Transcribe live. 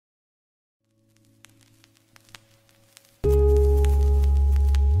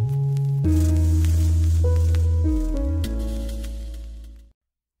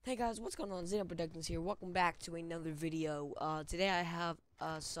Hey guys, what's going on? XexonProductions here. Welcome back to another video. Today I have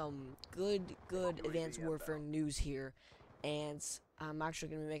some good Advanced Warfare news here, and I'm actually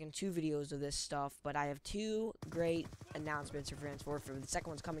going to be making two videos of this stuff. But I have two great announcements for Advanced Warfare. The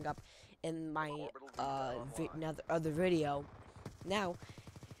second one's coming up in my other video. Now,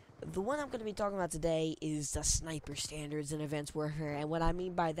 the one I'm going to be talking about today is the sniper standards in Advanced Warfare, and what I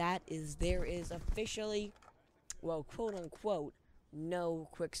mean by that is there is officially, well, quote unquote, no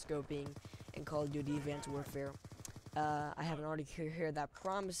quickscoping in Call of Duty Advanced Warfare. I have an article here that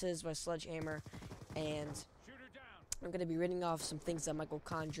promises by Sledgehammer, and I'm going to be reading off some things that Michael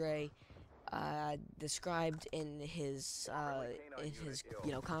Condrey described in his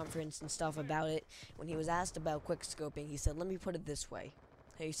conference and stuff about it. When he was asked about quickscoping, he said, "Let me put it this way."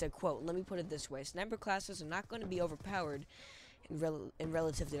 He said, quote, "Let me put it this way. Sniper classes are not going to be overpowered in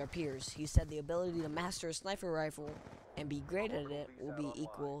relative to their peers." He said the ability to master a sniper rifle and be great at it will be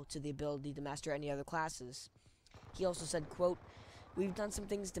equal to the ability to master any other classes. He also said, quote, "We've done some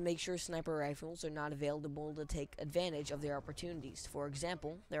things to make sure sniper rifles are not available to take advantage of their opportunities. For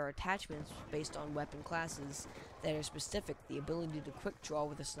example, there are attachments based on weapon classes that are specific. The ability to quick draw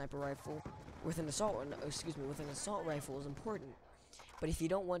with a sniper rifle with an assault rifle is important. But if you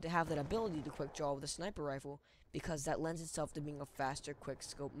don't want to have that ability to quick draw with a sniper rifle, because that lends itself to being a faster quick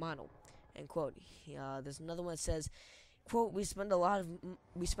scope model." End quote. There's another one that says, quote, we spend a lot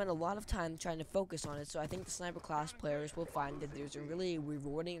of time trying to focus on it, so I think the sniper class players will find that there's a really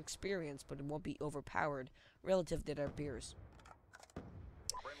rewarding experience, but it won't be overpowered relative to their peers."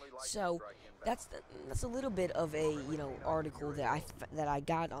 So that's a little bit of a article that I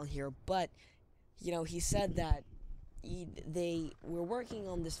got on here, but he said that they were working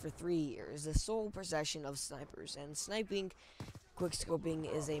on this for 3 years, the sole possession of snipers, and sniping,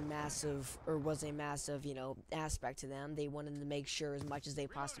 quickscoping was a massive, aspect to them. They wanted to make sure as much as they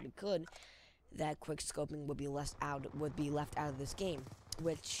possibly could that quickscoping would be left out of this game.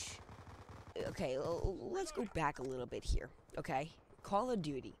 Which, okay, let's go back a little bit here. Okay, Call of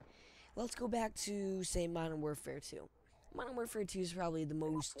Duty. Let's go back to, say, Modern Warfare 2. Modern Warfare 2 is probably the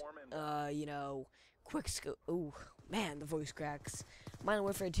most, quickscope. Ooh, man, the voice cracks. Modern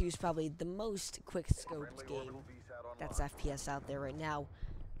Warfare 2 is probably the most quickscoped game that's FPS out there right now,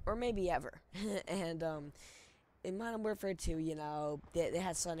 or maybe ever. And in Modern Warfare 2, they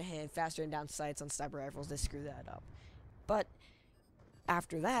had faster and down sights on sniper rifles. They screwed that up. But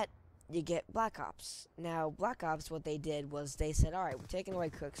after that, you get Black Ops. Now, Black Ops, what they did was they said, "All right, we're taking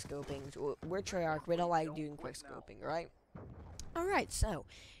away quickscoping. We're Treyarch. We don't like doing quickscoping, right?" All right, so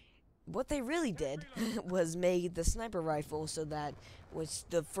what they really did was made the sniper rifle so that was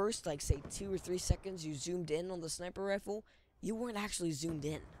the first, like, say, 2 or 3 seconds you zoomed in on the sniper rifle, you weren't actually zoomed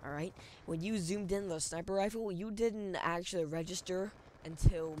in, alright? When you zoomed in the sniper rifle, you didn't actually register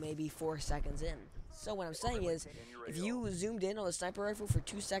until maybe 4 seconds in. So what I'm saying is, if you zoomed in on the sniper rifle for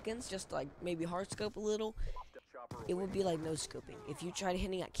 2 seconds, just like maybe hard scope a little, it would be like no scoping. If you tried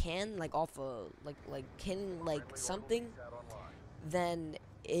hitting a can, like off a, hitting like something, then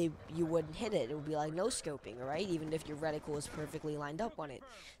you wouldn't hit it. It would be like no scoping, right? Even if your reticle is perfectly lined up on it.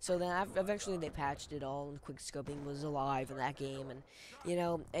 So then eventually they patched it all, and quick scoping was alive in that game. And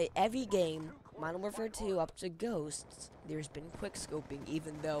every game, Modern Warfare 2 up to Ghosts, there's been quick scoping,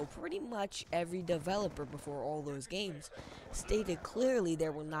 even though pretty much every developer before all those games stated clearly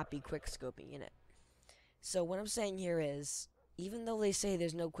there will not be quick scoping in it. So what I'm saying here is, even though they say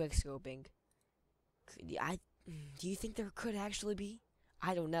there's no quick scoping, do you think there could actually be?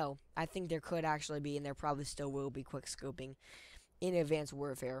 I don't know. I think there could actually be, and there probably still will be quickscoping in Advanced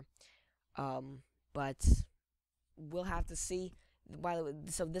Warfare. But we'll have to see. By the way,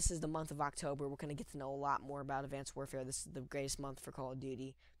 so this is the month of October. We're going to get to know a lot more about Advanced Warfare. This is the greatest month for Call of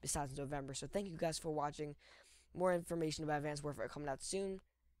Duty, besides November. So thank you guys for watching. More information about Advanced Warfare coming out soon.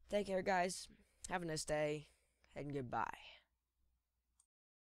 Take care, guys. Have a nice day, and goodbye.